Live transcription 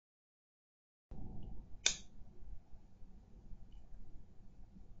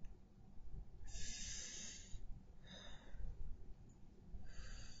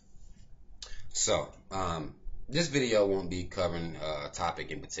So, this video won't be covering a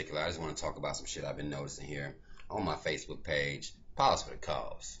topic in particular. I just want to talk about some shit I've been noticing here on my Facebook page. Pause for the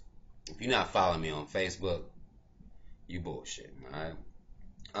cause. If you're not following me on Facebook, you bullshit,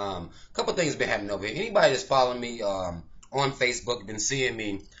 alright? Couple things been happening over here. Anybody that's following me on Facebook been seeing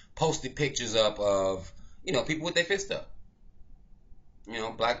me posting pictures up of, people with their fist up.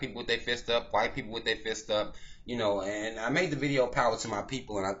 Black people with their fist up, white people with their fist up, and I made the video Power to My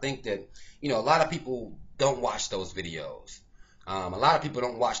People, and I think that, a lot of people don't watch those videos. A lot of people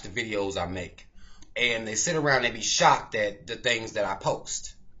don't watch the videos I make, and they sit around and be shocked at the things that I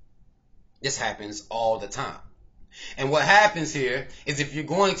post. This happens all the time. And what happens here is if you're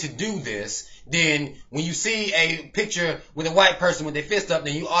going to do this, then when you see a picture with a white person with their fist up,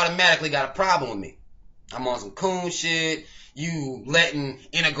 then you automatically got a problem with me. I'm on some coon shit. You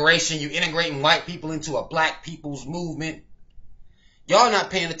integrating white people into a black people's movement. Y'all not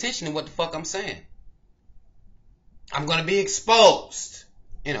paying attention to what the fuck I'm saying. I'm going to be exposed.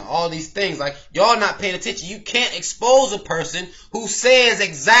 All these things. Like, y'all not paying attention. You can't expose a person who says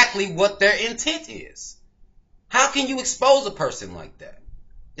exactly what their intent is. How can you expose a person like that?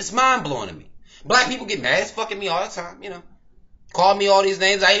 It's mind-blowing to me. Black people get mad as fucking me all the time, Call me all these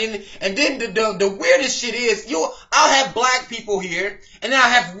names. And then the weirdest shit is, I'll have black people here, and then I'll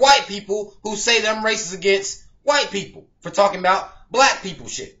have white people who say that I'm racist against white people for talking about black people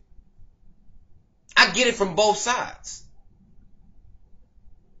shit. I get it from both sides.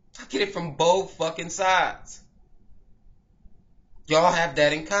 I get it from both fucking sides. Y'all have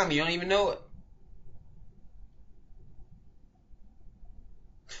that in common. You don't even know it.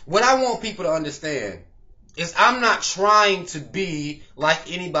 What I want people to understand is I'm not trying to be like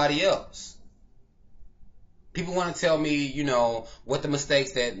anybody else. People want to tell me, what the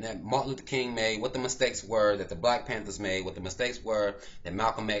mistakes that Martin Luther King made, what the mistakes were that the Black Panthers made, what the mistakes were that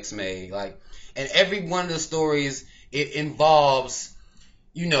Malcolm X made. And every one of the stories, it involves,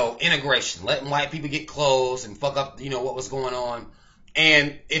 integration, letting white people get close and fuck up, what was going on.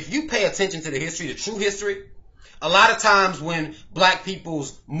 And if you pay attention to the history, the true history, a lot of times when black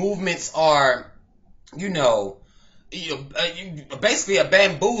people's movements are, basically a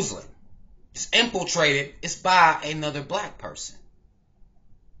bamboozling, it's infiltrated, it's by another black person.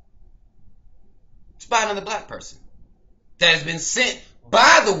 It's by another black person that has been sent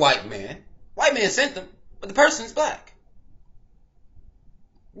by the white man. White man sent them, but the person's black.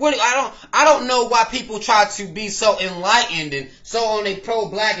 I don't know why people try to be so enlightened and so on they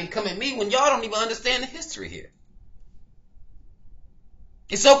pro-black and come at me when y'all don't even understand the history here.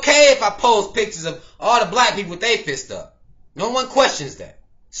 It's okay if I post pictures of all the black people with their fist up. No one questions that.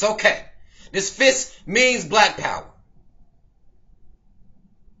 It's okay. This fist means black power.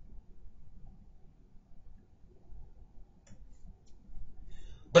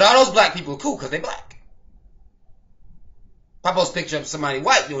 But all those black people are cool because they're black. If I post a picture of somebody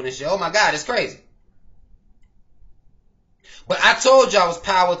white doing this shit, oh my God, it's crazy. But I told y'all it was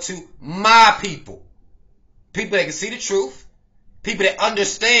power to my people. People that can see the truth. People that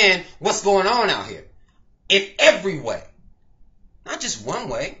understand what's going on out here. In every way. Not just one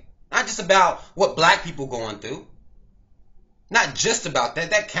way. Not just about what black people going through. Not just about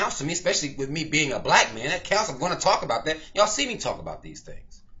that. That counts to me, especially with me being a black man. That counts. I'm going to talk about that. Y'all see me talk about these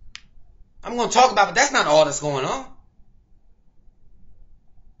things. I'm going to talk about it, but that's not all that's going on.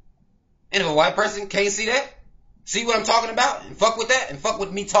 And if a white person can't see that, see what I'm talking about, and fuck with that, and fuck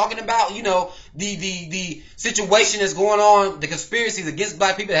with me talking about, the situation that's going on, the conspiracies against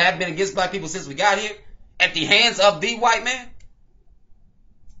black people that have been against black people since we got here, at the hands of the white man,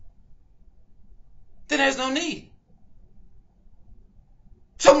 then there's no need.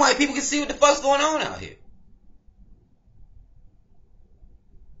 Some white people can see what the fuck's going on out here.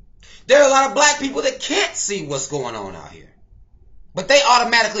 There are a lot of black people that can't see what's going on out here. But they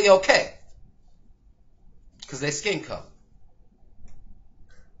automatically okay. Because they skin color.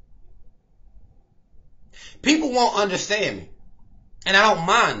 People won't understand me. And I don't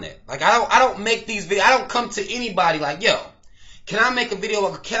mind that. Like, I don't make these videos. I don't come to anybody like, yo, can I make a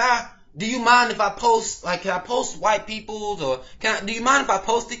video? Do you mind if I post, can I post white people's? Or do you mind if I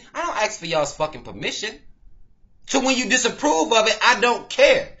post it? I don't ask for y'all's fucking permission. So when you disapprove of it, I don't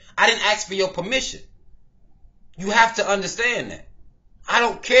care. I didn't ask for your permission. You have to understand that. I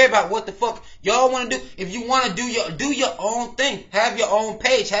don't care about what the fuck y'all want to do. If you want to do your own thing, have your own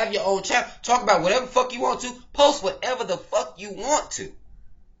page, have your own channel, talk about whatever the fuck you want to, post whatever the fuck you want to.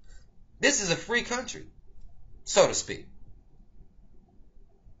 This is a free country, so to speak.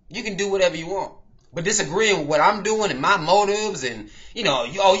 You can do whatever you want. But disagreeing with what I'm doing and my motives and, you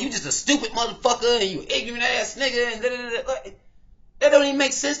just a stupid motherfucker and you ignorant ass nigga and That don't even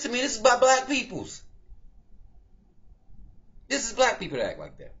make sense to me. This is about black peoples. This is black people that act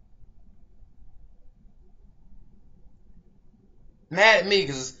like that. Mad at me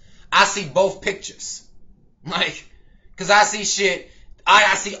because I see both pictures. Like, because I see shit,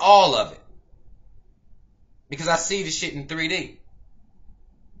 I see all of it. Because I see the shit in 3D.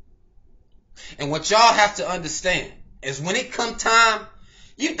 And what y'all have to understand is when it come time,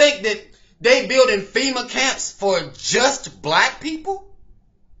 you think that they building FEMA camps for just black people?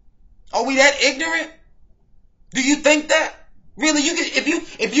 Are we that ignorant? Do you think that? Really, you can,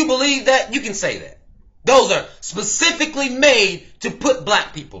 if you believe that, you can say that. Those are specifically made to put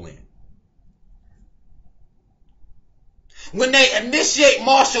black people in. When they initiate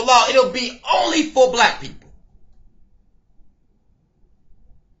martial law, it'll be only for black people.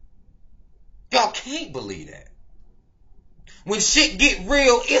 Y'all can't believe that. When shit get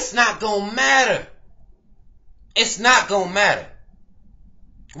real, it's not gonna matter. It's not gonna matter.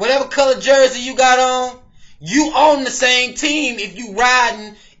 Whatever color jersey you got on, you on the same team if you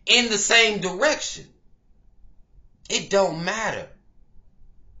riding in the same direction. It don't matter.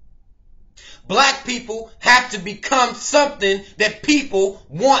 Black people have to become something that people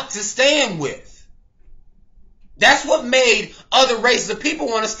want to stand with. That's what made other races of people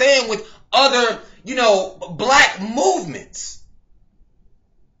want to stand with other, black movements.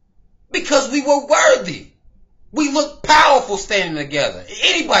 Because we were worthy. We look powerful standing together.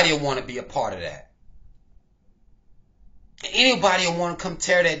 Anybody will want to be a part of that. Anybody will want to come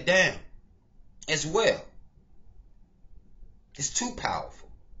tear that down as well. It's too powerful.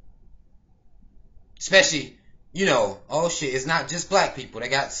 Especially, oh shit, it's not just black people. They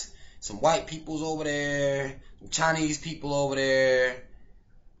got some white peoples over there, some Chinese people over there,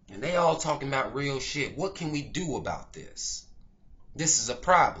 and they all talking about real shit. What can we do about this? This is a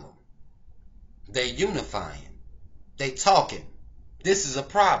problem. They unifying. They talking. This is a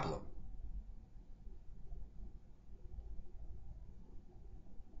problem.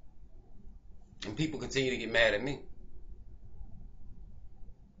 And people continue to get mad at me.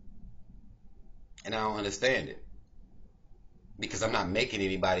 And I don't understand it. Because I'm not making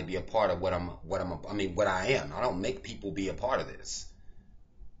anybody be a part of what I am. I don't make people be a part of this.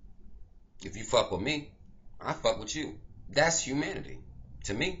 If you fuck with me, I fuck with you. That's humanity.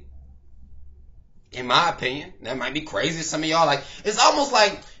 To me. In my opinion. That might be crazy to some of y'all. Like, it's almost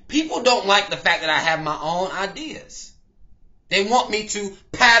like people don't like the fact that I have my own ideas. They want me to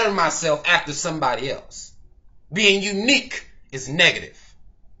pattern myself after somebody else. Being unique is negative.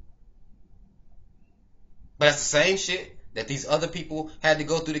 But that's the same shit that these other people had to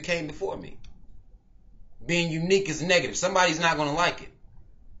go through that came before me. Being unique is negative. Somebody's not going to like it.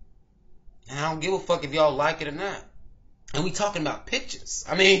 And I don't give a fuck if y'all like it or not. And we talking about pictures.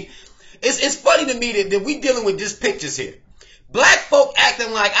 I mean, it's funny to me that we dealing with just pictures here. Black folk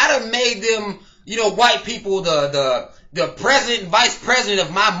acting like I done made them, white people the president and vice president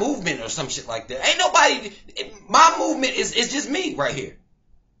of my movement or some shit like that. Ain't nobody, my movement is just me right here.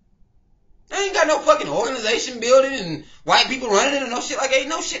 I ain't got no fucking organization building and white people running it and no shit. Like, ain't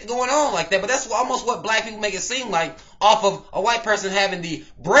no shit going on like that. But that's almost what black people make it seem like off of a white person having the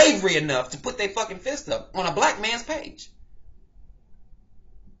bravery enough to put their fucking fist up on a black man's page.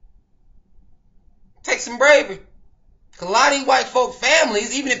 Take some bravery. Cause a lot of these white folk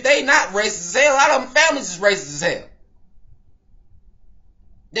families, even if they not racist as hell, a lot of them families is racist as hell.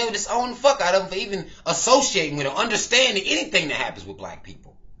 They would disown the fuck out of them for even associating with or understanding anything that happens with black people.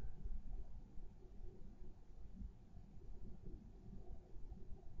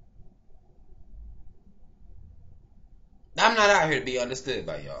 I'm not out here to be understood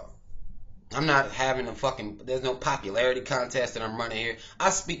by y'all. I'm not having there's no popularity contest that I'm running here.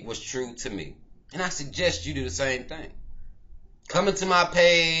 I speak what's true to me. And I suggest you do the same thing. Coming to my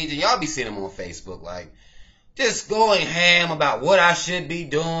page, and y'all be seeing them on Facebook, like, just going ham about what I should be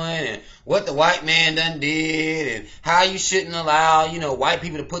doing, and what the white man done did, and how you shouldn't allow, white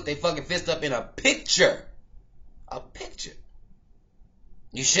people to put their fucking fist up in a picture. A picture.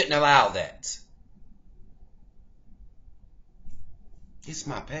 You shouldn't allow that. It's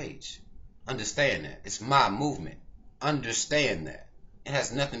my page. Understand that. It's my movement. Understand that. It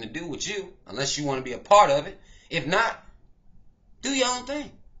has nothing to do with you unless you want to be a part of it. If not, do your own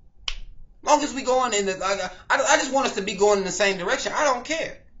thing. Long as we going in I just want us to be going in the same direction. I don't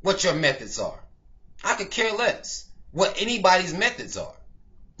care what your methods are. I could care less what anybody's methods are.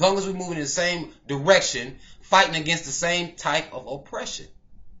 Long as we're moving in the same direction, fighting against the same type of oppression.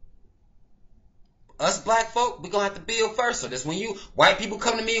 Us black folk, we're going to have to build first. So that's when white people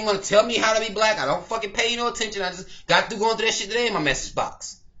come to me and want to tell me how to be black, I don't fucking pay you no attention. I just got through going through that shit today in my message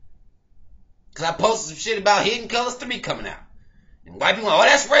box. Because I posted some shit about Hidden Colors 3 coming out. And white people, oh,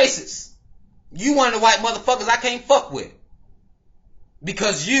 that's racist. You one of the white motherfuckers I can't fuck with.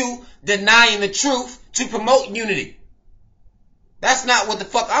 Because you denying the truth to promote unity. That's not what the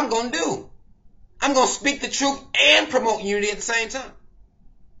fuck I'm going to do. I'm going to speak the truth and promote unity at the same time.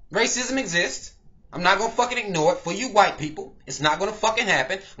 Racism exists. I'm not going to fucking ignore it. For you white people, it's not going to fucking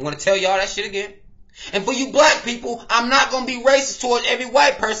happen. I'm going to tell y'all that shit again. And for you black people, I'm not going to be racist towards every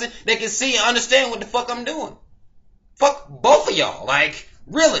white person that can see and understand what the fuck I'm doing. Fuck both of y'all. Like,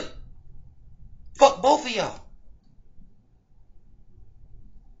 really. Fuck both of y'all.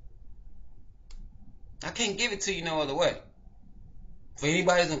 I can't give it to you no other way. For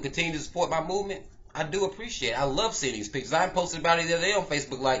anybody who's going to continue to support my movement, I do appreciate it. I love seeing these pictures. I posted about it the other day on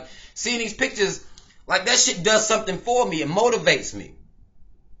Facebook. Like, seeing these pictures, like, that shit does something for me. It motivates me.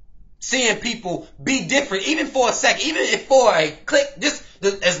 Seeing people be different, even for a second, even if for a click, just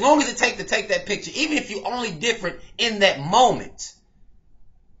as long as it takes to take that picture, even if you're only different in that moment,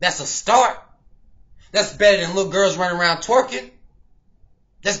 that's a start. That's better than little girls running around twerking.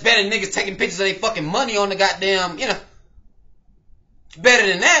 That's better than niggas taking pictures of their fucking money on the goddamn, you know. It's better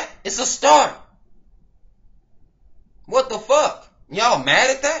than that. It's a start. What the fuck? Y'all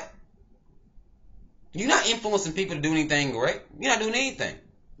mad at that? You're not influencing people to do anything great. You're not doing anything.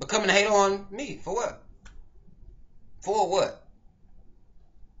 But coming to hate on me. For what? For what?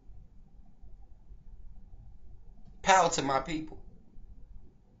 Power to my people.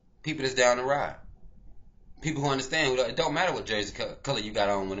 People that's down the ride. People who understand. It don't matter what jersey color you got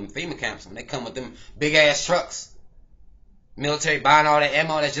on when them FEMA camps. When they come with them big ass trucks. Military buying all that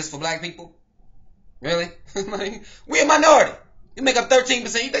ammo that's just for black people. Really? We a minority. You make up 13%.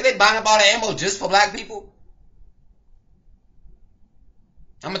 You think they buying up all the ammo just for black people?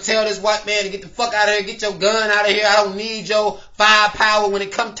 I'm going to tell this white man to get the fuck out of here. Get your gun out of here. I don't need your firepower when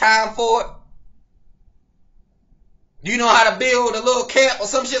it come time for it. Do you know how to build a little camp or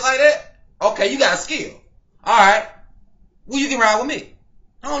some shit like that? Okay, you got a skill. Alright. Well, you can ride with me.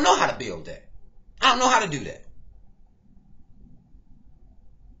 I don't know how to build that. I don't know how to do that.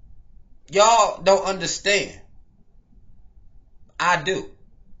 Y'all don't understand. I do.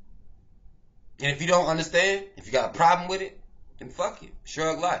 And if you don't understand, if you got a problem with it, then fuck you.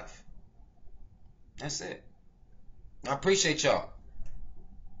 Shrug life. That's it. I appreciate y'all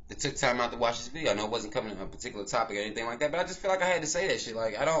that took time out to watch this video. I know it wasn't coming to a particular topic or anything like that, but I just feel like I had to say that shit.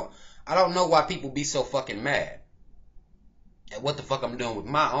 Like, I don't know why people be so fucking mad at what the fuck I'm doing with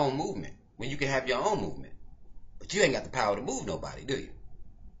my own movement when you can have your own movement. But you ain't got the power to move nobody, do you?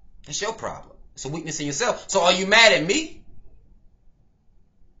 That's your problem. It's a weakness in yourself. So are you mad at me?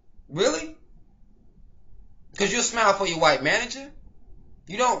 Really? Because you'll smile for your white manager?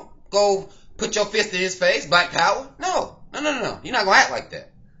 You don't go put your fist in his face, black power? No. You're not going to act like that.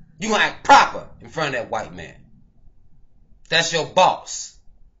 You're going to act proper in front of that white man. That's your boss.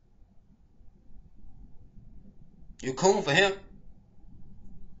 You're cool for him.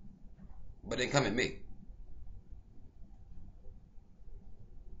 But then come at me.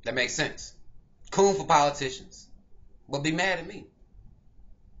 That makes sense. Cool for politicians. But be mad at me.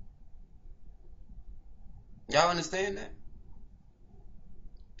 Y'all understand that?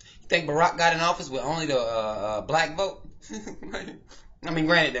 You think Barack got in office with only the black vote? I mean,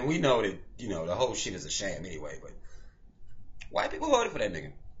 granted, then we know that, you know, the whole shit is a sham anyway, but white people voted for that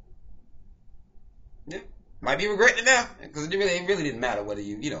nigga. Yeah. Might be regretting it now, because it really didn't matter whether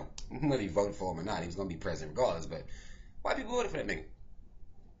whether you voted for him or not. He was going to be president regardless, but white people voted for that nigga.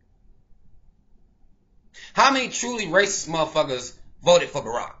 How many truly racist motherfuckers voted for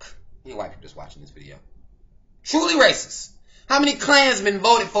Barack? Any white people just watching this video. Truly racist. How many Klansmen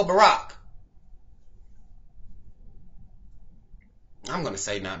voted for Barack? I'm going to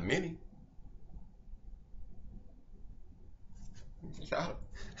say not many.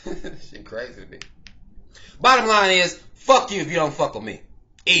 Shit crazy to me. Bottom line is, fuck you if you don't fuck with me.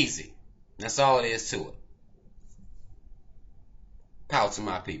 Easy. That's all it is to it. Power to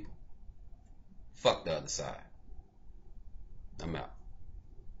my people. Fuck the other side. I'm out.